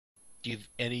Do you have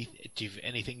any? Do you have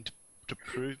anything to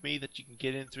prove me that you can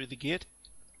get in through the gate?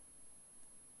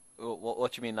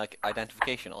 What do you mean, like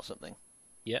identification or something?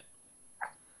 Yeah.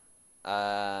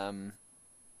 Um,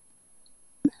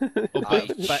 Oh,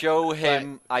 I show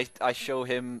him. I show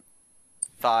him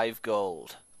 5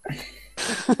 gold.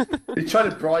 He's trying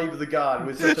to bribe the guard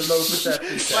with such a low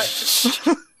perception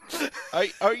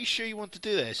check. Are you sure you want to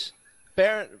do this?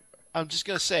 I'm just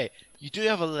gonna say you do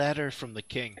have a letter from the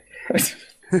king.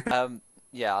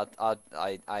 Yeah.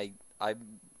 I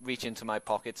reach into my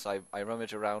pockets. I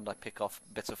rummage around. I pick off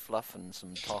bits of fluff and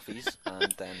some toffees,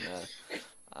 and then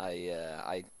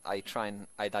I try and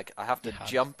I have to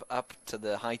jump up to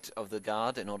the height of the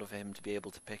guard in order for him to be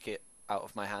able to pick it out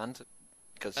of my hand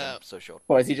because I'm so short.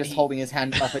 Or is he just holding his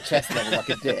hand up at chest level like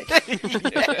a dick?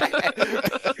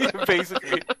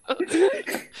 Basically.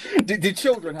 Do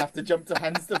children have to jump to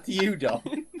hand stuff to you, Dom?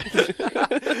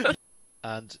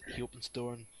 And he opens the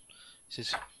door and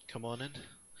says, "Come on in."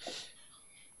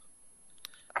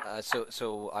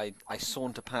 So I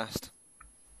saunter past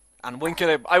and wink at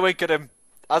him. I wink at him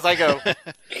as I go. I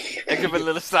give him a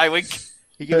little sly wink.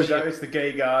 He gives Turns you, out it's the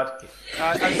gay guard.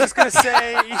 I was just gonna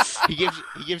say. he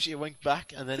gives you a wink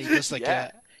back, and then he does like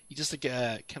Yeah. he does like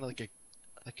a kind of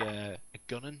like a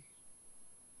gunning.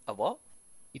 A what?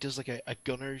 He does like a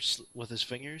gunner with his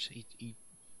fingers. He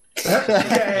makes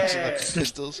Yeah. like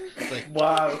pistols. Like,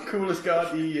 Wow, coolest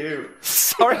guard EU.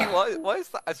 Sorry, what is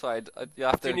that? Sorry, you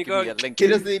have to When you give me go- a link. He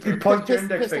does the You point your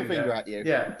index pistol finger finger at you.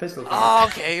 Yeah, pistol finger. Oh,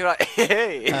 okay, right.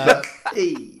 Hey.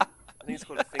 E. I think it's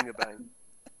called a finger bang.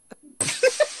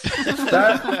 That is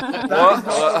not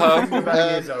what a finger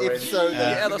bang is, Owen. If so, then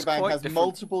Yeah, finger that's bang quite has different.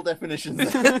 multiple definitions.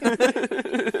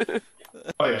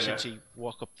 Oh, yeah, since you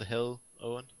walk up the hill,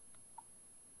 Owen.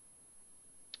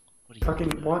 What are you Fucking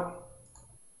doing? what?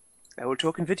 I will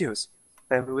talk in videos.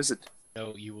 I am a wizard.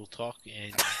 No, you will talk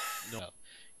in. No,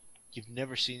 you've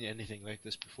never seen anything like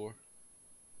this before.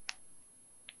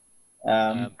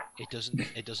 It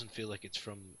doesn't feel like it's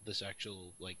from this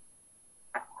actual like.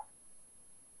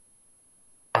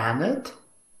 Planet?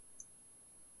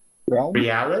 Realm?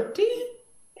 Reality?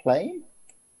 Plane?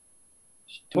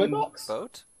 Toy box?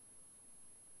 Boat?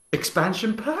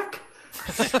 Expansion pack?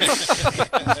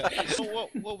 So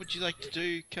what would you like to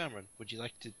do, Cameron? Would you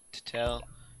like to tell?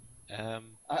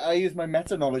 I use my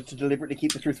meta knowledge to deliberately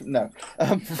keep the truth from. No.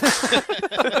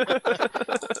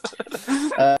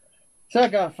 Sir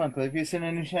Garfunkel, have you seen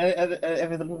any? So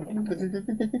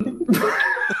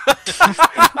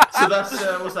that's,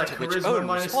 what's that, which charisma Owen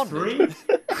minus responded.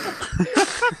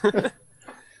 3?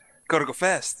 Gotta go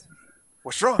fast.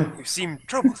 What's wrong? You seem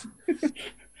troubled.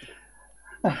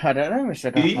 I don't know,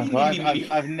 Mr.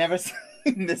 Garfunkel. I've never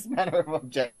seen this manner of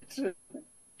objection.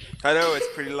 I know, it's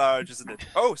pretty large, isn't it?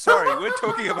 Oh, sorry, we're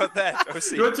talking about that. Oh,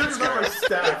 see. You're talking about my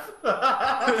staff.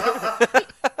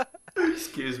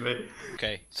 Excuse me.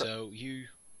 Okay, so you.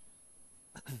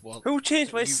 Well, Who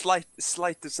changed my you-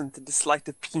 slightest into the slight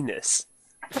of penis?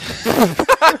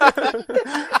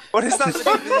 What is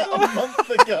that? A month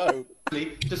ago.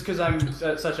 Just because I'm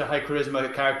such a high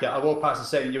charisma character, I walk past and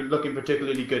say you're looking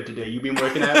particularly good today. You've been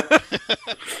working out?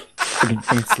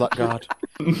 Slut guard.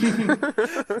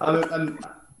 and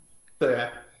so yeah,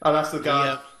 I'll ask the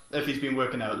guard if he's been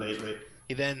working out lately.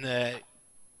 He then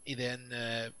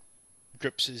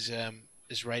grips his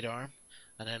right arm,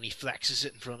 and then he flexes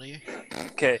it in front of you.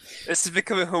 Okay, this is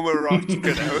becoming homoerotic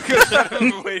now. We're gonna have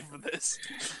to wait for this.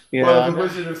 Yeah, Well, the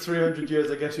wizard of 300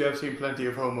 years, I guess you have seen plenty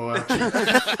of homo action.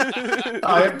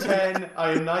 I am 10,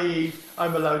 I am naive,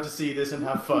 I'm allowed to see this and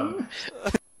have fun.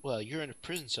 Well, you're in a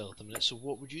prison cell at the minute, so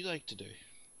what would you like to do?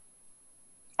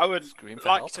 I would Scream for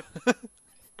like help. to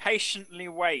patiently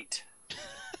wait.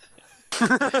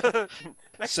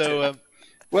 So,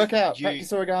 work out. You-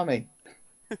 Practice origami.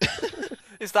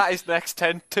 Is that his next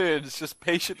 10 turns? Just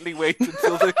patiently wait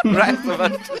until the rest of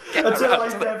us get Until around I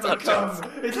to the never touch-ups.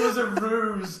 come. It was a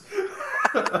ruse.